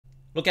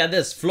Look at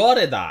this.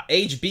 Florida,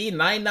 HB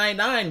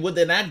 999 would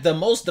enact the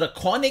most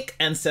draconic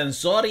and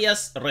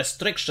censorious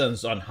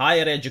restrictions on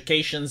higher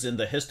educations in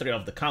the history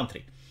of the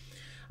country.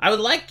 I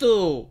would like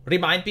to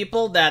remind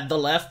people that the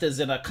left is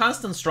in a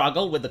constant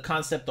struggle with the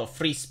concept of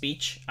free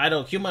speech. I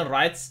know human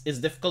rights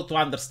is difficult to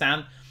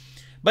understand,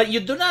 but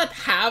you do not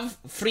have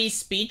free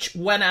speech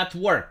when at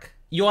work.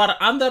 You are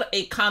under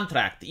a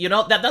contract. You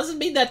know, that doesn't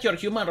mean that your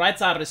human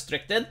rights are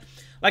restricted.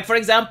 Like, for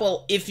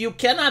example, if you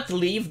cannot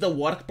leave the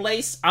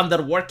workplace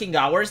under working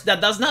hours,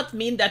 that does not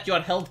mean that you are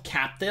held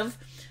captive.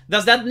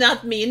 Does that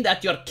not mean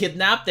that you're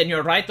kidnapped and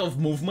your right of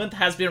movement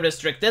has been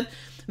restricted?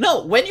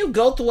 No, when you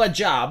go to a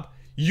job,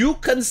 you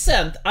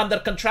consent under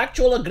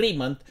contractual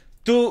agreement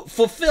to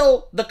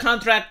fulfill the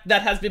contract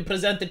that has been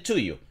presented to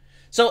you.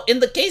 So in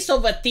the case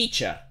of a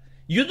teacher,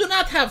 you do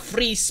not have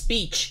free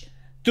speech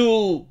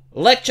to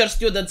lecture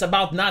students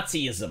about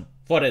Nazism,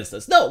 for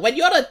instance. No, when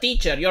you're a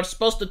teacher, you're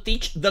supposed to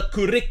teach the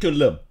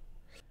curriculum.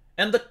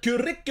 And the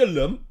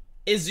curriculum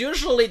is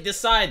usually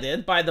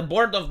decided by the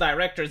board of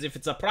directors if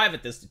it's a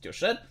private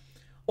institution,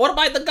 or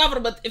by the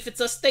government if it's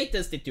a state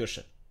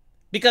institution.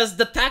 Because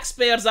the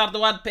taxpayers are the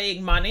one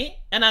paying money,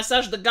 and as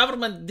such, the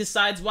government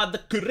decides what the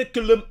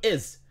curriculum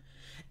is.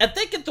 And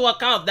take into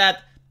account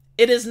that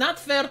it is not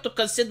fair to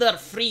consider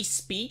free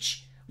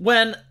speech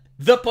when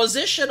the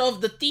position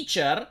of the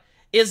teacher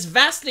is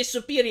vastly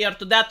superior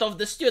to that of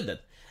the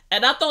student.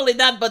 And not only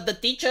that, but the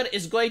teacher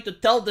is going to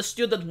tell the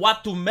student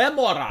what to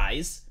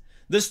memorize.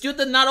 The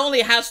student not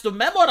only has to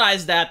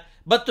memorize that,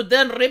 but to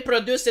then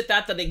reproduce it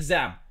at an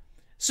exam.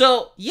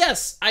 So,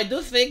 yes, I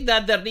do think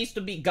that there needs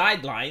to be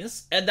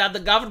guidelines and that the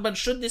government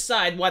should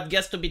decide what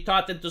gets to be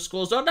taught into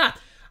schools or not.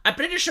 I'm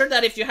pretty sure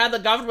that if you had a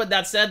government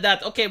that said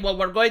that, okay, well,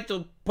 we're going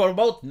to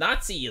promote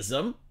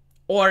Nazism,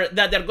 or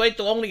that they're going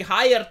to only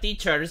hire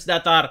teachers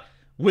that are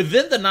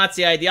within the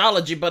Nazi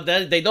ideology, but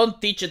then they don't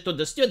teach it to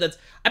the students,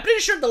 I'm pretty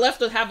sure the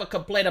left would have a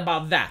complaint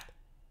about that.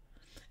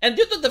 And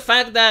due to the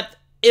fact that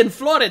in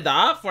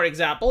Florida, for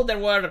example, there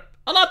were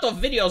a lot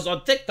of videos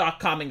on TikTok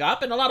coming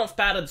up, and a lot of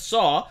parents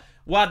saw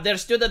what their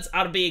students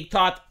are being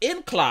taught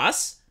in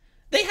class,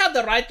 they have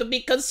the right to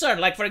be concerned.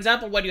 Like, for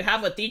example, when you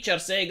have a teacher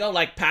saying, oh,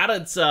 like,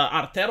 parents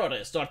are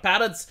terrorists, or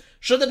parents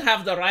shouldn't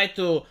have the right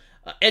to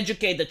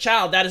educate the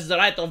child, that is the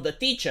right of the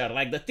teacher.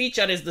 Like, the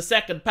teacher is the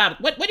second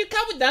parent. When you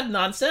come with that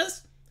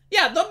nonsense,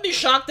 yeah, don't be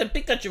shocked and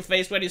Pikachu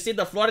face when you see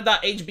the Florida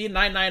HB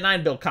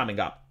 999 bill coming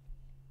up.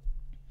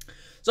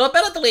 So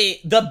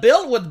apparently, the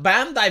bill would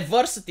ban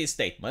diversity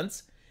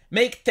statements,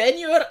 make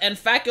tenure and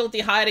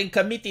faculty hiring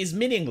committees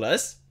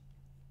meaningless,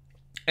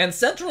 and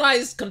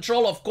centralize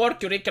control of core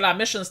curricula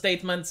mission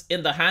statements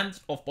in the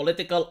hands of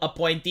political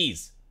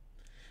appointees.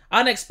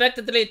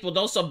 Unexpectedly, it would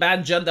also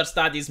ban gender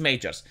studies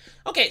majors.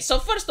 Okay, so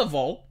first of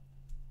all,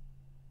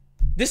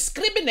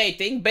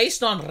 discriminating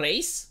based on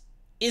race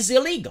is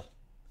illegal.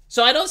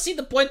 So I don't see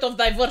the point of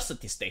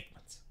diversity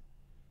statements.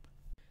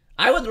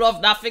 I would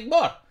love nothing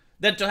more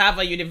than to have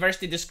a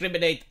university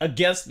discriminate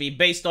against me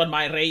based on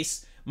my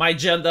race, my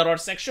gender, or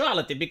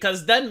sexuality,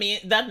 because then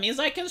that means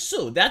I can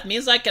sue. That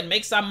means I can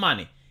make some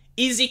money.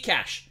 Easy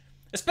cash,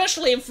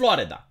 especially in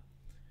Florida.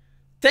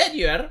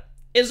 Tenure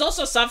is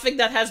also something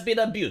that has been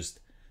abused.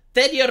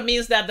 Tenure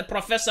means that the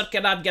professor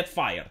cannot get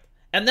fired.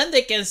 And then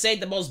they can say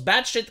the most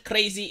batshit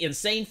crazy,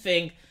 insane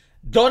thing,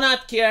 do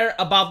not care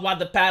about what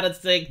the parents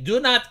think, do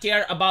not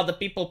care about the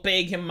people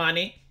paying him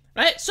money,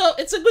 right? So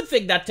it's a good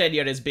thing that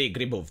tenure is being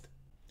removed.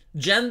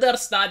 Gender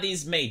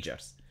studies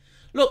majors.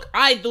 Look,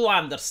 I do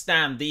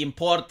understand the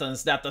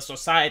importance that the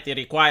society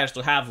requires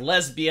to have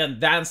lesbian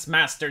dance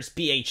masters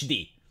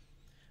PhD.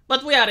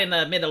 But we are in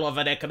the middle of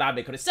an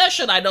economic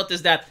recession. I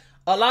noticed that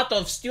a lot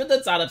of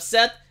students are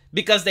upset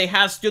because they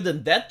have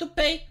student debt to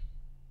pay.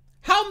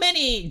 How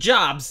many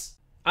jobs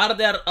are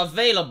there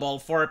available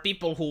for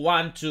people who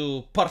want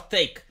to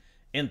partake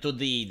into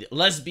the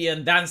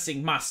lesbian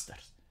dancing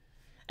masters?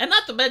 And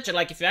not to mention,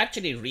 like, if you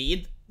actually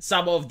read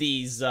some of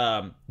these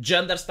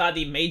gender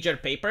study major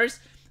papers,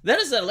 there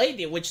is a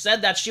lady which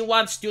said that she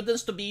wants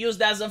students to be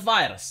used as a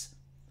virus.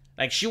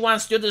 Like, she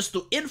wants students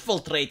to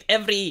infiltrate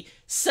every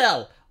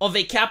cell of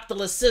a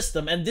capitalist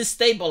system and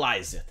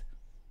destabilize it.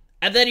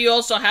 And then you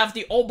also have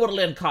the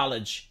Oberlin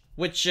College,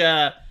 which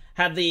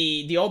had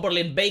the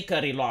Oberlin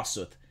Bakery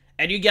lawsuit.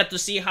 And you get to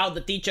see how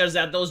the teachers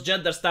at those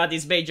gender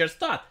studies majors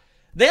thought.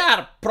 They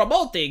are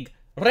promoting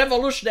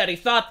revolutionary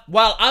thought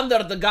while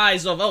under the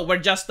guise of, oh, we're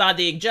just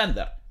studying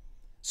gender.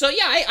 So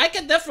yeah, I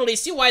can definitely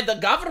see why the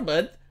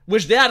government,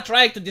 which they are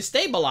trying to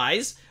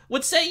destabilize,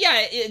 would say,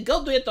 yeah,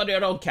 go do it on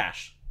your own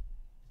cash.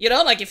 You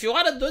know, like, if you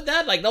want to do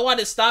that, like, no one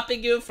is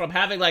stopping you from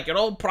having, like, your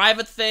own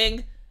private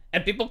thing,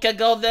 and people can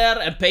go there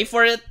and pay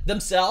for it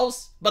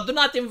themselves, but do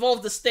not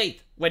involve the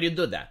state when you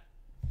do that.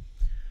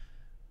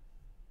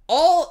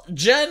 All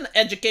gen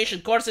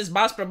education courses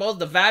must promote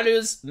the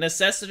values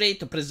necessary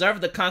to preserve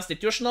the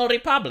constitutional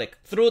republic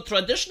through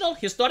traditional,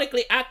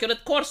 historically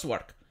accurate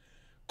coursework.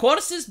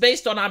 Courses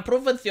based on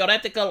unproven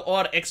theoretical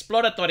or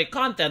exploratory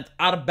content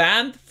are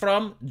banned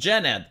from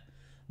Gen Ed.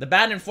 The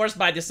ban enforced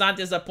by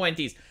DeSantis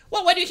appointees.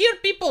 Well, when you hear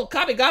people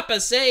coming up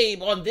and say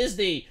on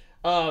Disney,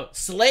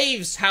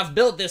 slaves have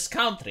built this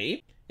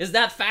country. Is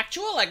that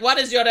factual? Like, what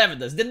is your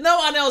evidence? Did no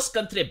one else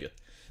contribute?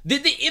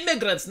 Did the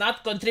immigrants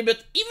not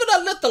contribute even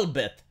a little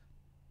bit?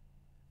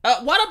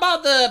 What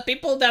about the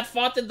people that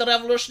fought in the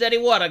Revolutionary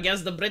War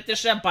against the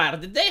British Empire?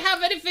 Did they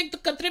have anything to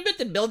contribute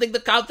in building the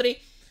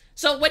country?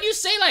 So when you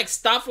say like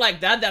stuff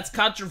like that that's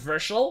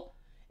controversial,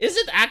 is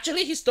it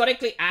actually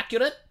historically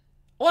accurate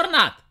or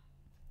not?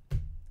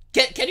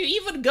 Can you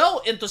even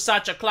go into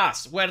such a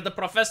class where the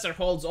professor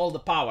holds all the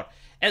power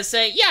and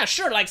say, yeah,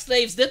 sure, like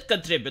slaves did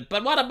contribute,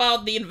 but what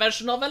about the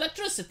invention of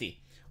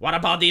electricity? What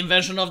about the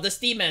invention of the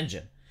steam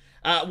engine?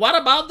 What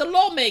about the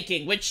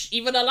lawmaking, which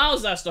even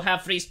allows us to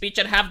have free speech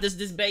and have this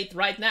debate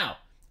right now?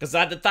 Because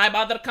at the time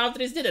other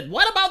countries did it.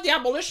 What about the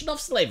abolition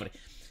of slavery?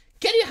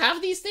 Can you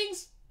have these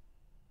things?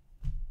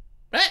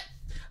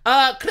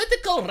 Right?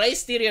 Critical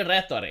race theory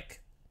rhetoric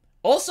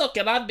also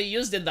cannot be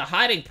used in the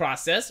hiring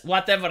process,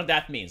 whatever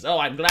that means. Oh,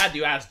 I'm glad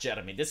you asked,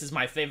 Jeremy. This is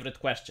my favorite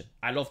question.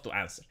 I love to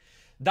answer.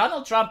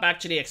 Donald Trump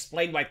actually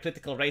explained what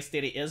critical race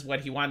theory is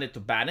when he wanted to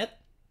ban it.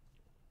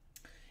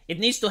 It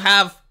needs to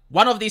have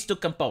one of these two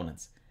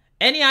components.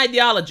 Any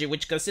ideology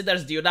which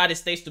considers the United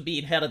States to be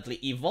inherently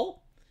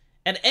evil,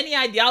 and any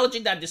ideology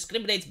that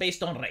discriminates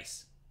based on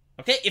race.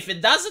 Okay? If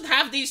it doesn't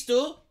have these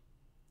two,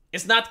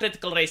 it's not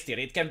critical race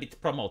theory. It can be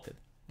promoted.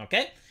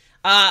 Okay?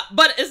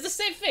 But it's the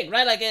same thing,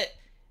 right? Like,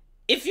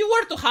 if you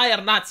were to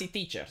hire Nazi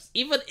teachers,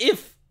 even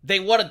if they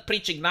weren't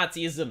preaching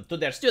Nazism to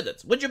their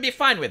students, would you be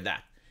fine with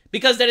that?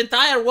 Because their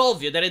entire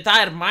worldview, their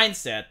entire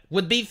mindset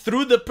would be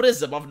through the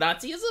prism of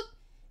Nazism.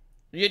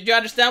 Do you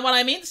understand what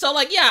I mean? So,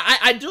 like, yeah,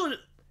 I do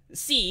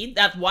see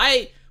that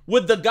why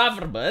would the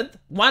government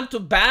want to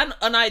ban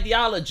an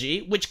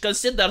ideology which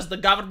considers the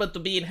government to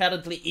be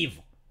inherently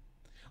evil?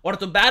 Or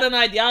to ban an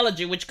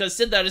ideology which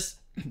considers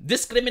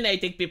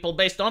discriminating people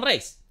based on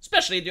race,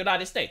 especially in the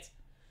United States.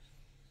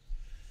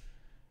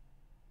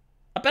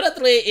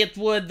 Apparently, it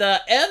would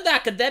end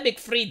academic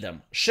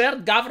freedom,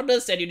 shared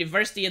governance, and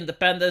university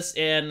independence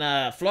in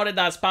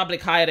Florida's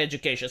public higher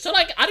education. So,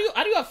 like, are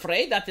you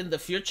afraid that in the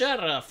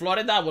future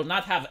Florida will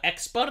not have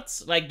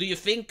experts? Like, do you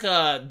think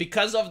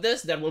because of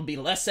this there will be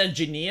less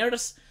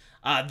engineers,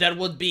 there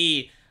would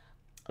be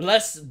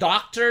less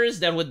doctors,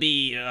 there would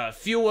be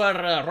fewer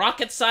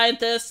rocket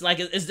scientists?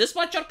 Like, is this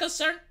what you're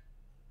concerned?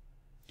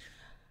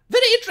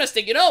 Very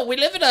interesting. You know, we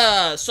live in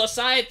a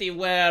society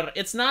where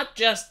it's not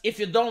just if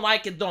you don't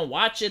like it, don't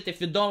watch it.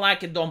 If you don't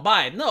like it, don't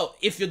buy it. No,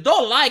 if you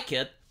don't like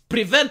it,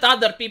 prevent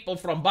other people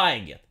from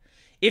buying it.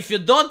 If you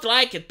don't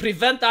like it,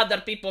 prevent other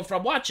people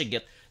from watching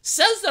it.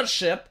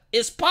 Censorship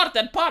is part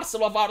and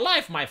parcel of our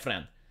life, my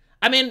friend.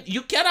 I mean,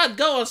 you cannot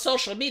go on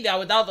social media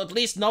without at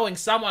least knowing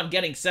someone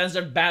getting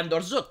censored, banned, or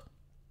zooked.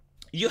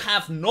 You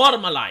have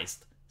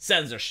normalized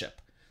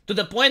censorship to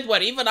the point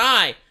where even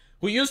I,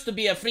 who used to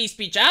be a free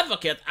speech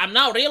advocate, I'm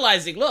now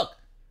realizing, look,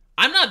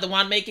 I'm not the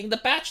one making the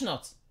patch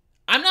notes.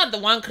 I'm not the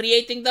one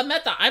creating the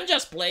meta. I'm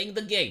just playing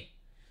the game.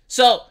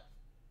 So,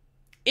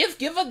 if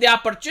given the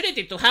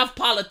opportunity to have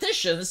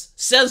politicians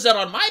censor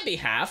on my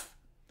behalf,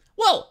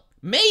 well,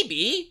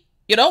 maybe,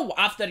 you know,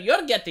 after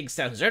you're getting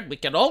censored, we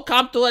can all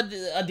come to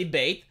a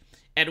debate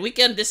and we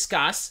can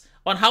discuss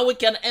on how we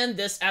can end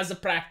this as a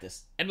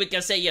practice. And we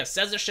can say, yes,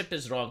 censorship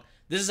is wrong.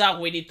 This is how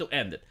we need to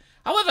end it.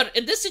 However,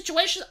 in this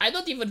situation, I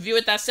don't even view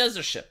it as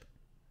censorship.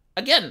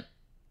 Again,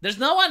 there's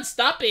no one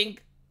stopping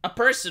a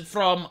person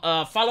from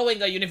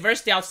following a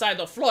university outside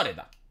of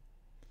Florida.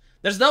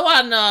 There's no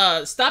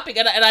one stopping,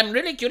 and I'm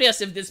really curious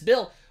if this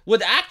bill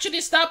would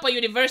actually stop a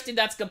university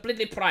that's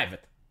completely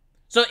private.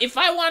 So if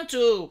I want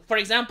to, for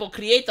example,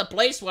 create a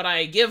place where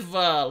I give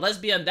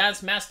lesbian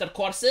dance master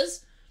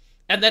courses,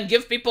 and then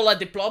give people a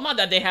diploma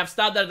that they have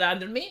studied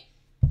under me,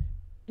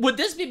 would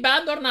this be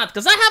banned or not?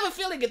 Because I have a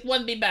feeling it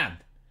won't be banned.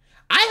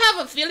 I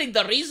have a feeling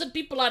the reason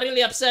people are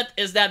really upset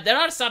is that there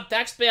are some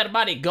taxpayer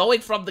money going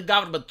from the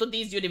government to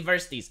these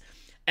universities.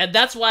 And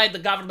that's why the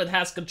government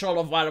has control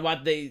of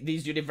what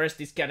these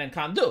universities can and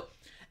can't do.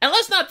 And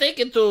let's not take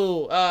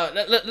into,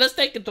 let's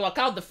take into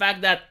account the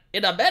fact that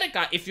in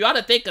America, if you want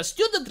to take a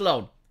student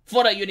loan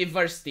for a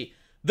university,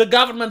 the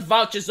government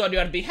vouches on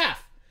your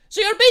behalf. So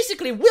you're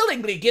basically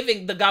willingly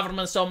giving the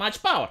government so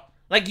much power.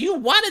 Like, you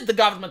wanted the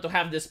government to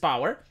have this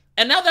power,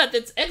 and now that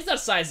it's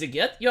exercising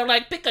it, you're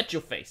like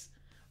Pikachu face.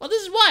 Well,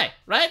 this is why,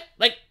 right?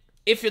 Like,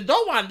 if you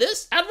don't want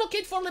this,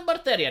 advocate for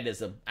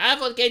libertarianism.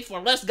 Advocate for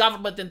less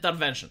government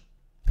intervention.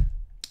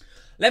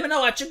 Let me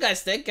know what you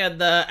guys think,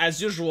 and as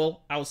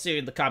usual, I will see you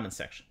in the comment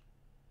section.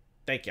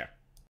 Take care.